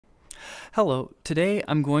Hello, today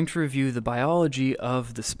I'm going to review the biology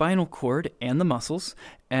of the spinal cord and the muscles,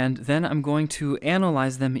 and then I'm going to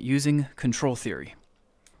analyze them using control theory.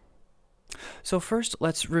 So first,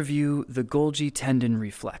 let's review the Golgi tendon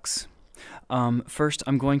reflex. First,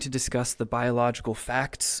 I'm going to discuss the biological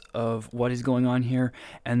facts of what is going on here,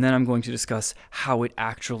 and then I'm going to discuss how it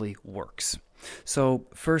actually works. So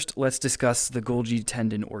first, let's discuss the Golgi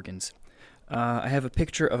tendon organs. I have a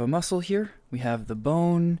picture of a muscle here. We have the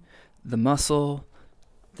bone, the muscle,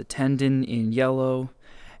 the tendon in yellow,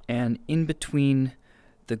 and in between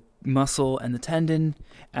the muscle and the tendon,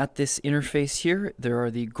 at this interface here, there are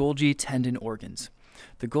the Golgi tendon organs.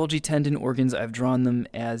 The Golgi tendon organs, I've drawn them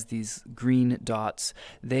as these green dots.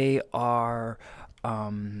 They are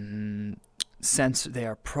proprioceptive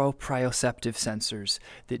sensors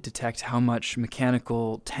that detect how much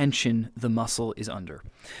mechanical tension the muscle is under.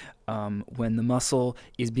 When the muscle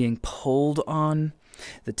is being pulled on,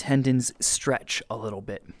 the tendons stretch a little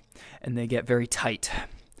bit and they get very tight.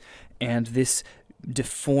 And this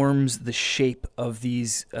deforms the shape of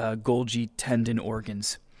these Golgi tendon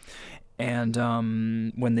organs. And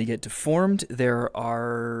when they get deformed, there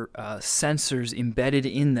are sensors embedded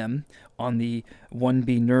in them on the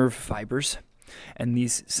 1B nerve fibers. And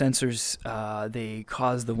these sensors, they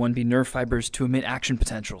cause the 1B nerve fibers to emit action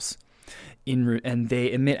potentials. And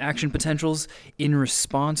they emit action potentials in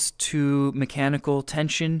response to mechanical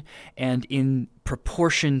tension and in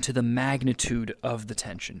proportion to the magnitude of the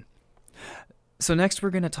tension. So next we're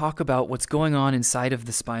going to talk about what's going on inside of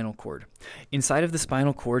the spinal cord. Inside of the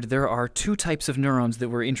spinal cord, there are two types of neurons that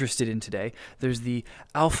we're interested in today. There's the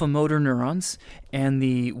alpha motor neurons and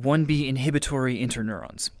the 1B inhibitory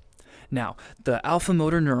interneurons. Now, the alpha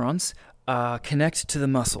motor neurons connect to the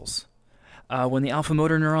muscles. When the alpha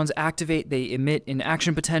motor neurons activate, they emit an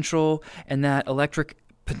action potential, and that electric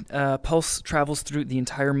pulse travels through the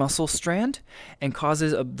entire muscle strand and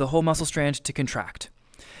causes the whole muscle strand to contract.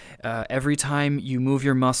 Every time you move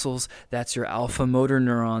your muscles, that's your alpha motor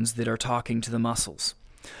neurons that are talking to the muscles.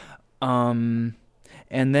 And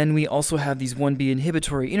then we also have these 1B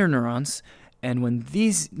inhibitory interneurons, and when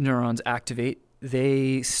these neurons activate,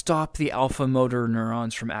 they stop the alpha motor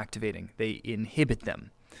neurons from activating. They inhibit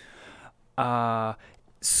them.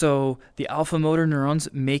 So the alpha motor neurons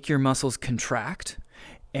make your muscles contract,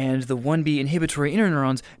 and the 1B inhibitory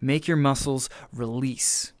interneurons make your muscles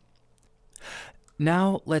release.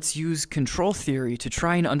 Now let's use control theory to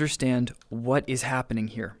try and understand what is happening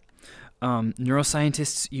here.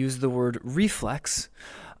 Neuroscientists use the word reflex.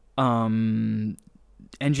 Engineers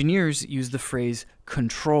use the phrase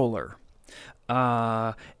controller.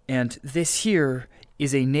 And this here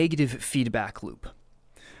is a negative feedback loop.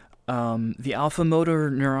 The alpha motor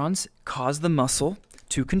neurons cause the muscle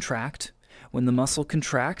to contract. When the muscle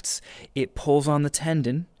contracts, it pulls on the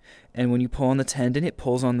tendon, and when you pull on the tendon, it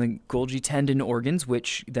pulls on the Golgi tendon organs,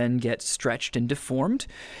 which then get stretched and deformed,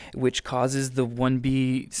 which causes the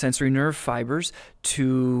 1B sensory nerve fibers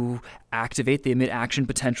to activate. They emit action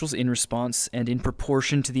potentials in response and in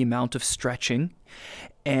proportion to the amount of stretching,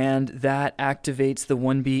 and that activates the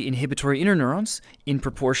 1B inhibitory interneurons in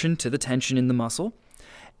proportion to the tension in the muscle.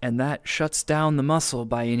 And that shuts down the muscle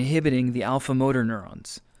by inhibiting the alpha motor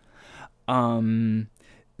neurons.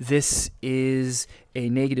 This is a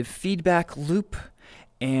negative feedback loop,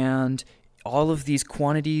 and all of these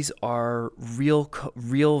quantities are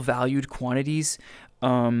real valued quantities.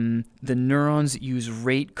 The neurons use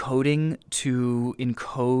rate coding to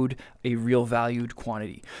encode a real valued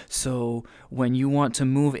quantity. So when you want to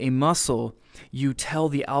move a muscle, you tell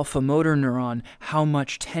the alpha motor neuron how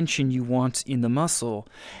much tension you want in the muscle,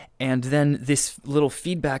 and then this little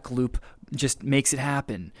feedback loop just makes it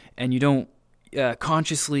happen, and you don't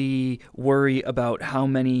consciously worry about how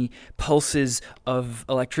many pulses of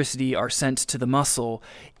electricity are sent to the muscle.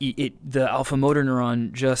 The alpha motor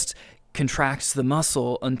neuron just contracts the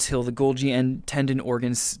muscle until the Golgi tendon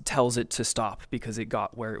organs tells it to stop because it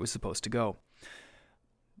got where it was supposed to go.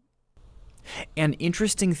 An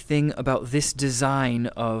interesting thing about this design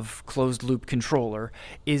of closed-loop controller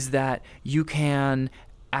is that you can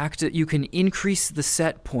increase the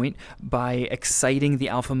set point by exciting the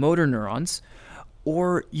alpha motor neurons,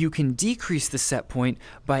 or you can decrease the set point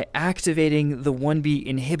by activating the 1B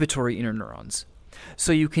inhibitory interneurons.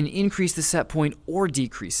 So you can increase the set point or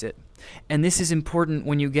decrease it. And this is important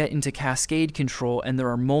when you get into cascade control and there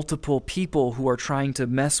are multiple people who are trying to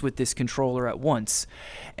mess with this controller at once.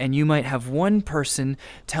 And you might have one person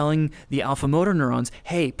telling the alpha motor neurons,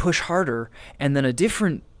 hey, push harder, and then a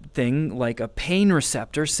different thing like a pain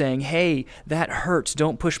receptor saying, hey, that hurts,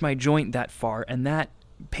 don't push my joint that far, and that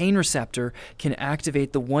pain receptor can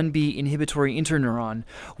activate the 1B inhibitory interneuron,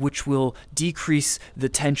 which will decrease the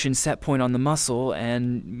tension set point on the muscle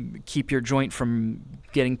and keep your joint from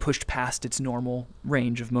getting pushed past its normal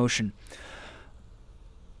range of motion.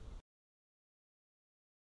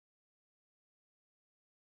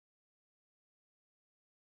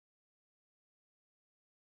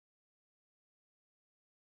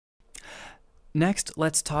 Next,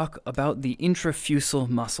 let's talk about the intrafusal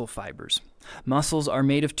muscle fibers. Muscles are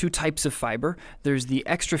made of two types of fiber. There's the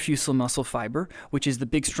extrafusal muscle fiber, which is the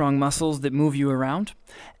big strong muscles that move you around.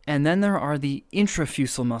 And then there are the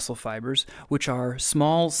intrafusal muscle fibers, which are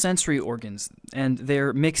small sensory organs, and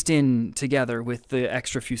they're mixed in together with the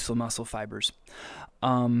extrafusal muscle fibers.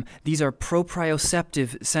 These are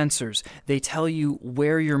proprioceptive sensors. They tell you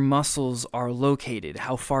where your muscles are located,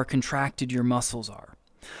 how far contracted your muscles are.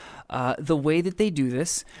 The way that they do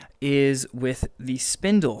this is with the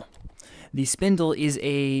spindle. The spindle is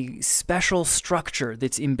a special structure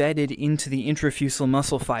that's embedded into the intrafusal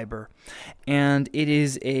muscle fiber, and it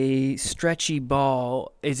is a stretchy bag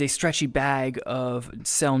of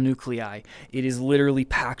cell nuclei. It is literally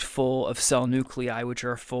packed full of cell nuclei, which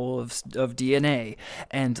are full of DNA,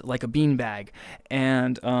 and like a beanbag,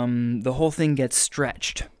 and the whole thing gets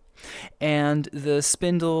stretched. And the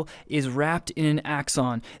spindle is wrapped in an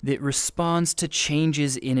axon that responds to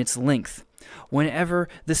changes in its length. Whenever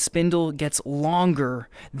the spindle gets longer,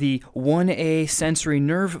 the 1A sensory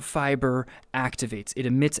nerve fiber activates. It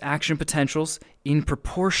emits action potentials in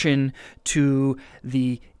proportion to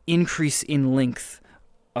the increase in length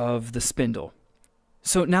of the spindle.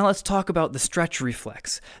 So now let's talk about the stretch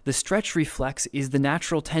reflex. The stretch reflex is the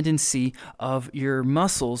natural tendency of your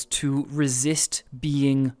muscles to resist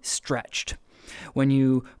being stretched. When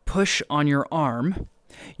you push on your arm,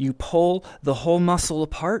 you pull the whole muscle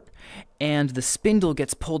apart, and the spindle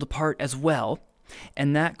gets pulled apart as well,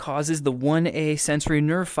 and that causes the 1A sensory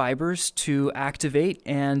nerve fibers to activate,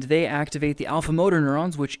 and they activate the alpha motor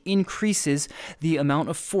neurons, which increases the amount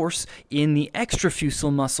of force in the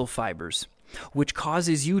extrafusal muscle fibers, which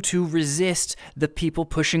causes you to resist the people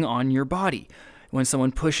pushing on your body when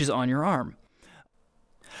someone pushes on your arm.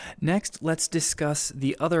 Next, let's discuss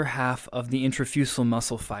the other half of the intrafusal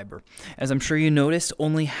muscle fiber. As I'm sure you noticed,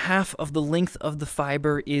 only half of the length of the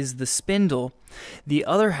fiber is the spindle. The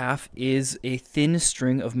other half is a thin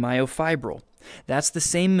string of myofibril. That's the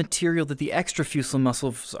same material that the extrafusal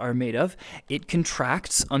muscles are made of. It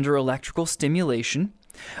contracts under electrical stimulation.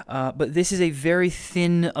 But this is a very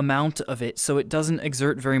thin amount of it, so it doesn't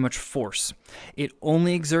exert very much force. It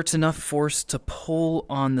only exerts enough force to pull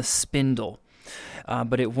on the spindle,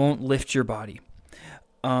 but it won't lift your body.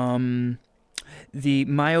 The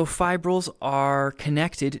myofibrils are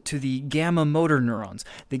connected to the gamma motor neurons.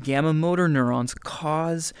 The gamma motor neurons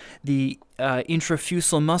cause the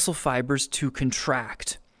intrafusal muscle fibers to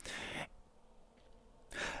contract.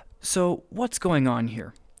 So what's going on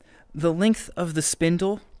here? The length of the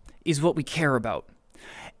spindle is what we care about,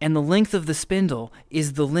 and the length of the spindle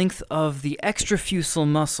is the length of the extrafusal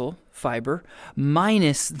muscle fiber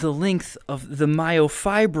minus the length of the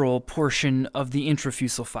myofibril portion of the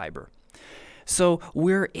intrafusal fiber. So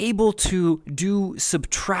we're able to do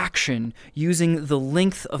subtraction using the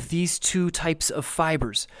length of these two types of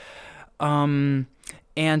fibers. And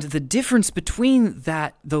the difference between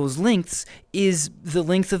those lengths is the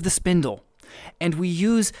length of the spindle. And we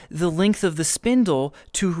use the length of the spindle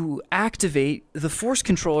to activate the force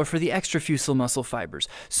controller for the extrafusal muscle fibers.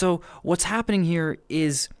 So what's happening here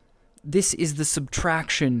is this is the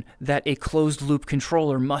subtraction that a closed-loop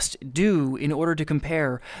controller must do in order to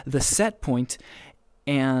compare the set point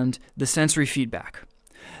and the sensory feedback.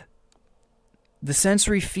 The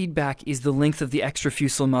sensory feedback is the length of the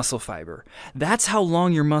extrafusal muscle fiber. That's how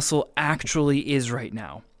long your muscle actually is right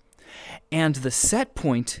now. And the set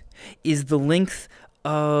point is the length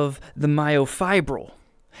of the myofibril.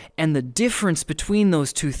 And the difference between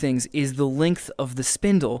those two things is the length of the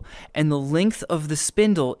spindle, and the length of the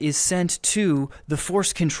spindle is sent to the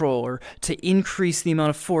force controller to increase the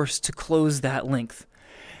amount of force to close that length.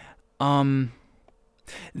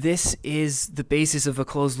 This is the basis of a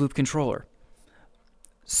closed-loop controller.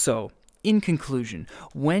 So, in conclusion,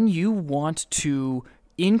 when you want to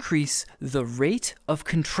increase the rate of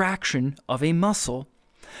contraction of a muscle,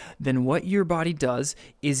 then what your body does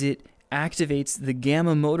is it activates the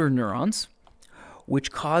gamma motor neurons,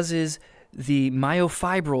 which causes the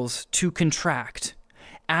myofibrils to contract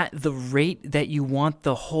at the rate that you want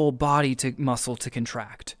the whole body muscle to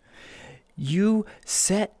contract. You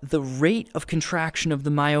set the rate of contraction of the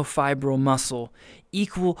myofibril muscle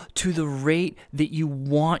equal to the rate that you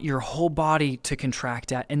want your whole body to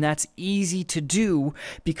contract at. And that's easy to do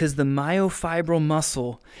because the myofibril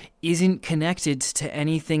muscle isn't connected to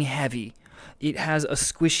anything heavy. It has a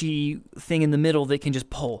squishy thing in the middle that can just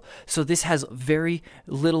pull. So this has very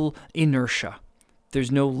little inertia.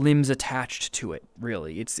 There's no limbs attached to it,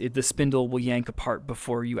 really. The spindle will yank apart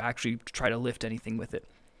before you actually try to lift anything with it.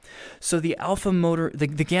 So the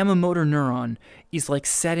gamma motor neuron is like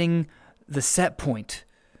setting the set point,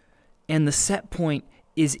 and the set point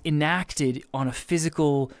is enacted on a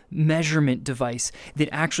physical measurement device that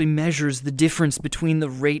actually measures the difference between the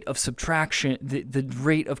rate of subtraction, the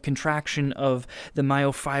rate of contraction of the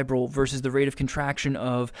myofibril versus the rate of contraction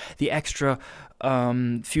of the extra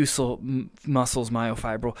fusal muscles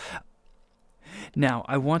myofibril. Now,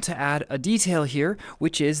 I want to add a detail here,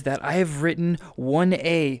 which is that I have written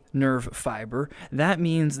 1A nerve fiber. That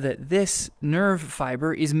means that this nerve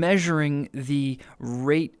fiber is measuring the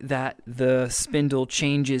rate that the spindle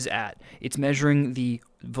changes at. It's measuring the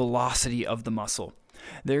velocity of the muscle.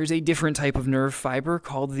 There's a different type of nerve fiber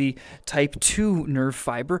called the type 2 nerve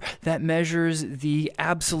fiber that measures the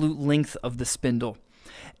absolute length of the spindle.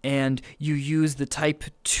 And you use the type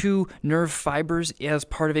 2 nerve fibers as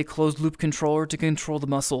part of a closed-loop controller to control the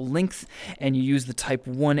muscle length, and you use the type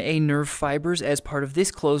 1A nerve fibers as part of this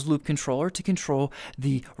closed-loop controller to control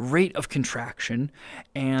the rate of contraction,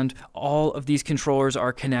 and all of these controllers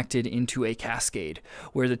are connected into a cascade,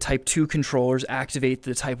 where the type 2 controllers activate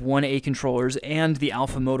the type 1A controllers and the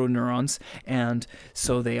alpha motor neurons, and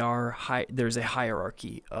so there's a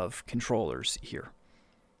hierarchy of controllers here.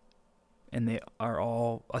 And they are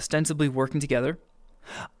all ostensibly working together.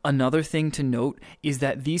 Another thing to note is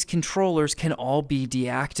that these controllers can all be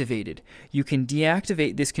deactivated. You can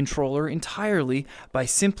deactivate this controller entirely by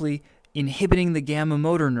simply inhibiting the gamma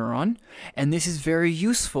motor neuron, and this is very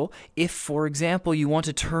useful if, for example, you want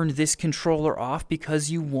to turn this controller off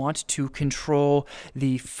because you want to control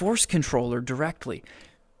the force controller directly.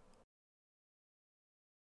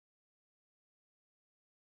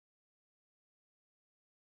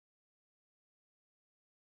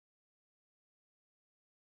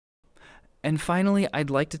 And finally, I'd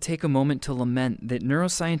like to take a moment to lament that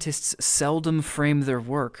neuroscientists seldom frame their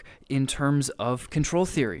work in terms of control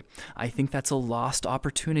theory. I think that's a lost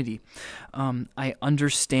opportunity. I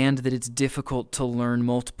understand that it's difficult to learn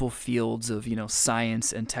multiple fields of,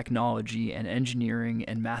 science and technology and engineering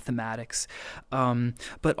and mathematics.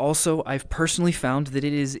 But also, I've personally found that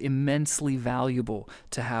it is immensely valuable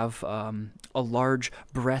to have a large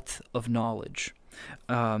breadth of knowledge.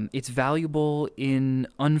 It's valuable in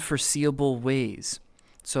unforeseeable ways.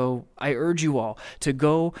 So I urge you all to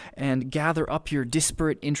go and gather up your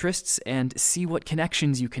disparate interests and see what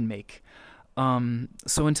connections you can make.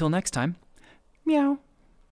 So until next time, meow.